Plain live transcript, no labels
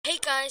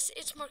Guys,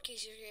 it's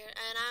Marquise here,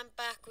 and I'm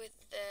back with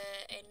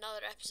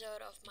another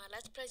episode of my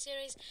Let's Play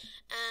series.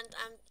 And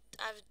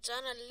I've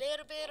done a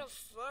little bit of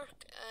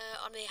work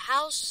on the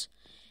house,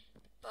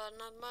 but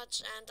not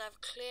much. And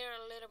I've cleared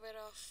a little bit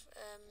of,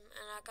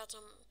 and I got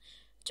some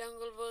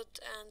jungle wood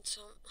and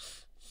some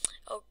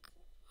oak,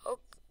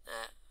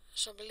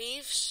 some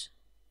leaves.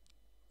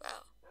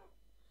 Well,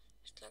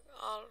 it's like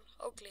all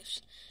oak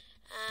leaves,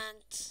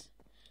 and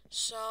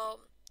so.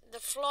 The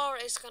floor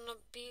is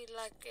gonna be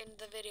like in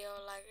the video,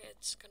 like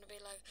it's gonna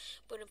be like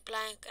wooden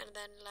plank and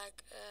then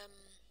like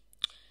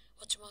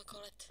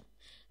whatchamacallit.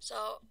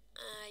 So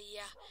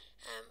yeah,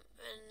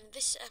 in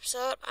this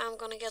episode I'm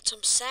gonna get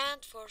some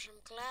sand for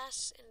some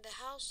glass in the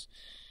house,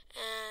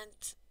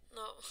 and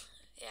no,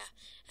 yeah,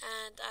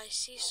 and I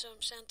see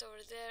some sand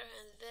over there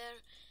and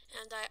there,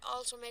 and I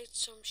also made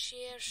some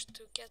shears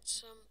to get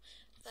some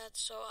of that.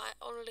 So I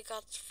only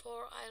got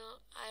 4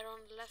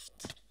 iron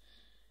left.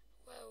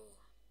 Whoa.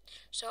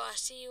 So I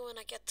see you when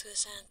I get to the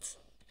sand.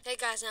 Hey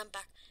guys, I'm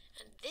back,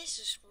 and this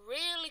is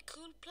really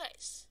cool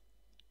place.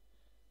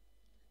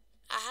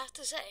 I have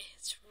to say,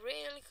 it's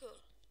really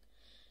cool.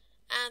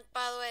 And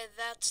by the way,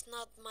 that's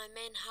not my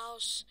main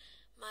house.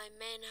 My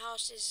main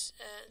house is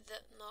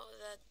the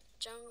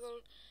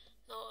jungle.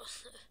 No,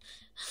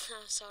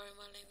 I'm sorry,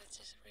 my language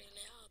is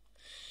really out.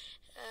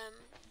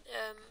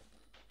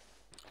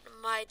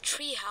 My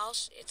tree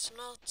house. It's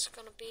not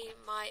gonna be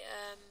my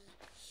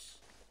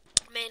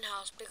main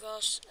house,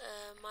 because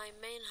my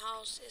main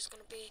house is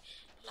gonna be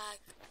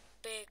like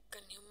big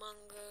and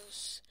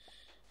humongous,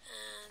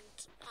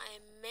 and I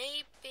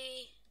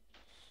maybe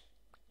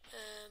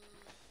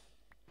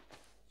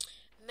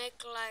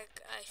make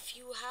like a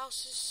few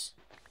houses,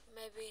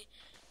 maybe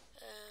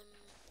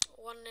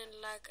one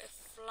in like a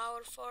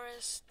flower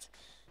forest,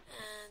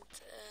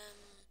 and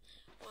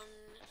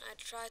one I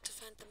try to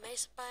find the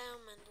mesa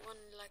biome, and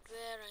one like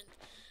there, and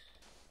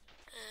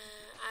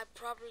I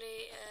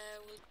probably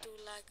will do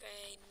like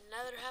a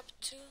nether hub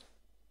too.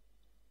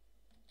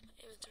 My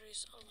inventory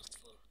is almost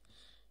full,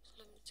 so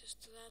let me just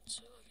do that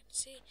so I can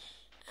see.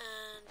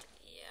 And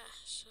yeah,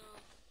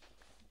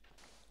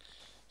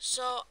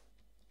 so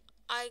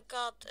I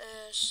got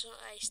a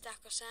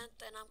stack of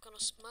sand, and I'm gonna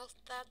smelt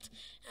that,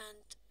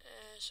 and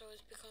so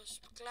it becomes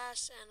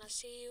glass. And I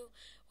see you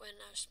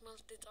when I've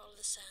smelted all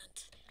the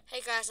sand.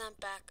 Hey guys, I'm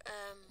back.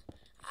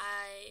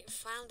 I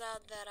found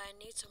out that I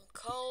need some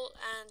coal,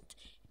 and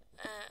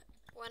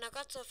when I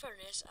got to the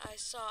furnace, I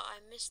saw I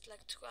missed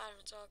like 2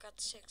 iron, so I got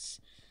 6.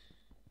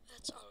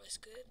 That's always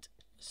good.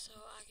 So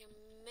I can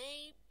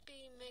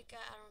maybe make an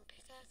iron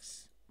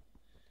pickaxe.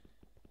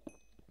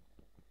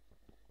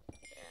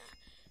 Yeah.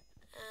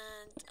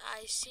 And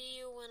I see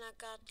you when I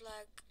got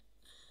like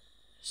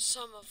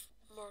some of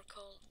more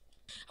coal.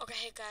 Okay,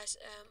 hey guys,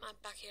 I'm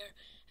back here,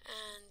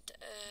 and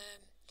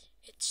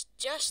it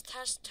just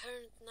has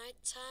turned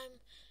nighttime,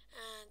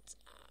 and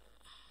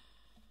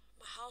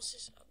my house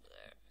is up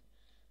there.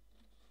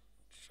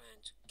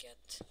 Trying to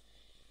get.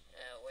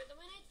 Wait a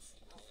minute.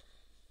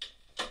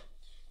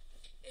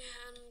 Yeah,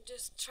 I'm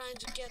just trying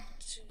to get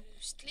to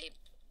sleep.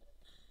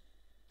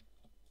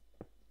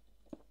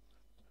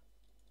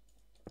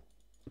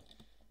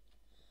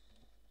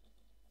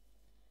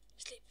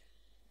 Sleep.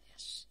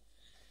 Yes.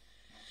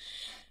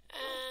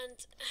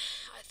 And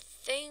I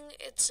think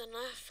it's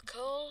enough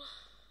coal.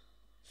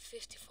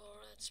 54,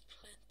 that's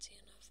plenty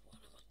enough.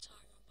 What am I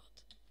talking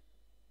about?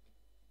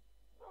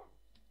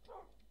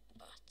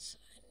 But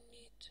I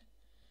need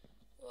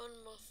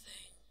one more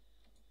thing.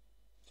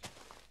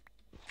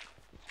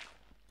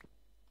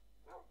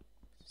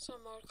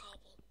 Some more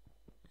cobble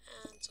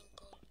and some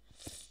coal.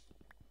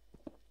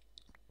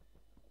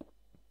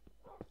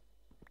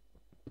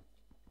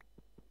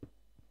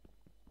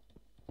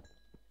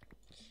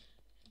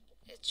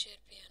 It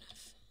should be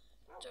enough.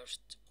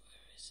 Dirt,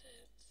 where is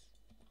it?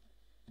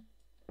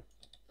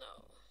 No.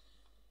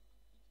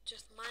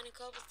 Just mining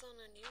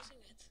cobblestone and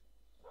using it.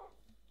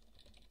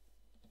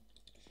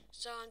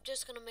 So I'm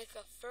just gonna make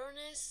a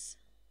furnace.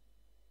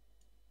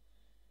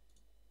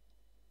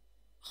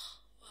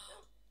 Oh,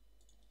 wow.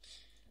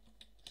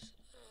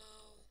 So,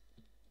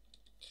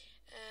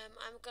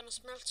 I'm gonna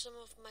smelt some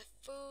of my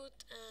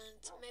food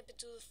and maybe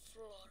do the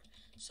floor.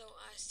 So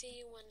I see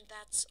you when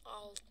that's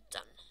all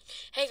done.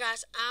 Hey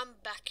guys, I'm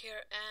back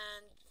here,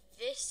 and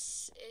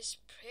this is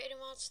pretty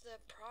much the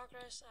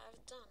progress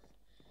I've done.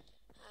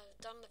 I've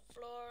done the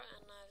floor,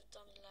 and I've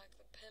done like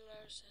the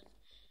pillars, and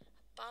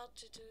about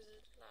to do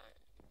the like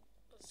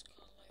what's it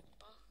called, like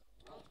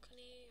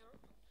balcony, or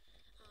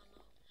I don't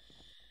know.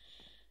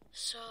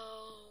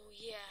 So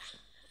yeah,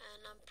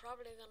 and I'm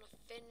probably gonna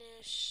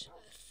finish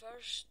the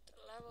first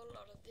level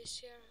out of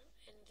this year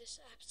in this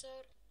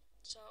episode.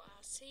 So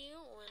I'll see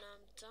you when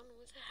I'm done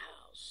with the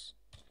house.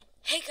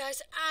 Hey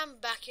guys, I'm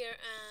back here,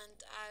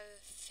 and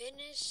I've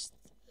finished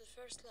the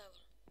first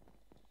level.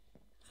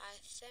 I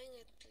think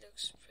it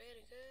looks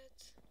pretty good,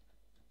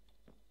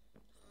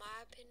 in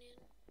my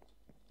opinion.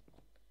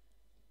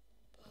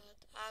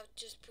 But I've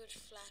just put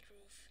flat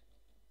roof.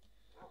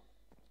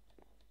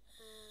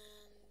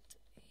 And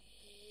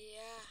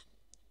yeah,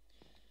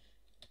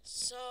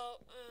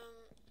 So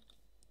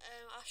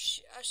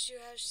as you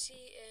have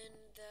seen in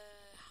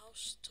the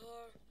house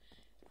tour,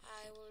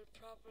 I will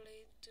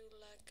probably do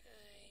like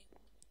a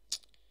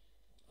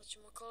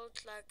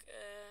like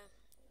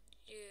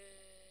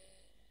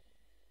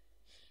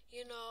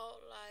you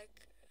like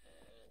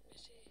let me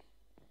see,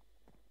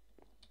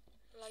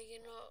 like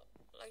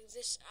like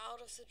this out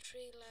of the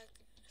tree,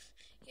 like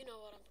you know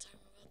what I'm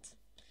talking about.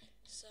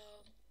 So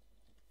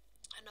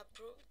and I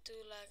do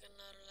like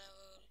another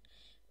level,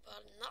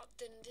 but not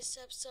in this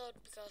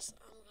episode because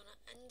I'm gonna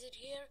end it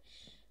here.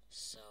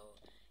 So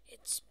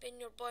it's been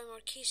your boy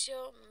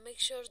Marquisio. Make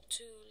sure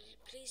to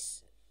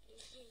please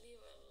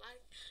leave a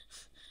like.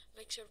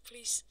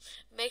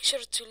 Make sure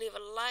to leave a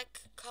like,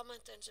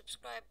 comment, and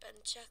subscribe,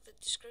 and check the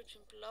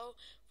description below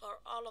for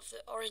all of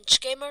the orange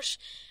gamers.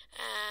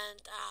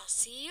 And I'll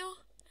see you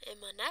in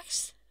my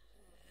next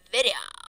video.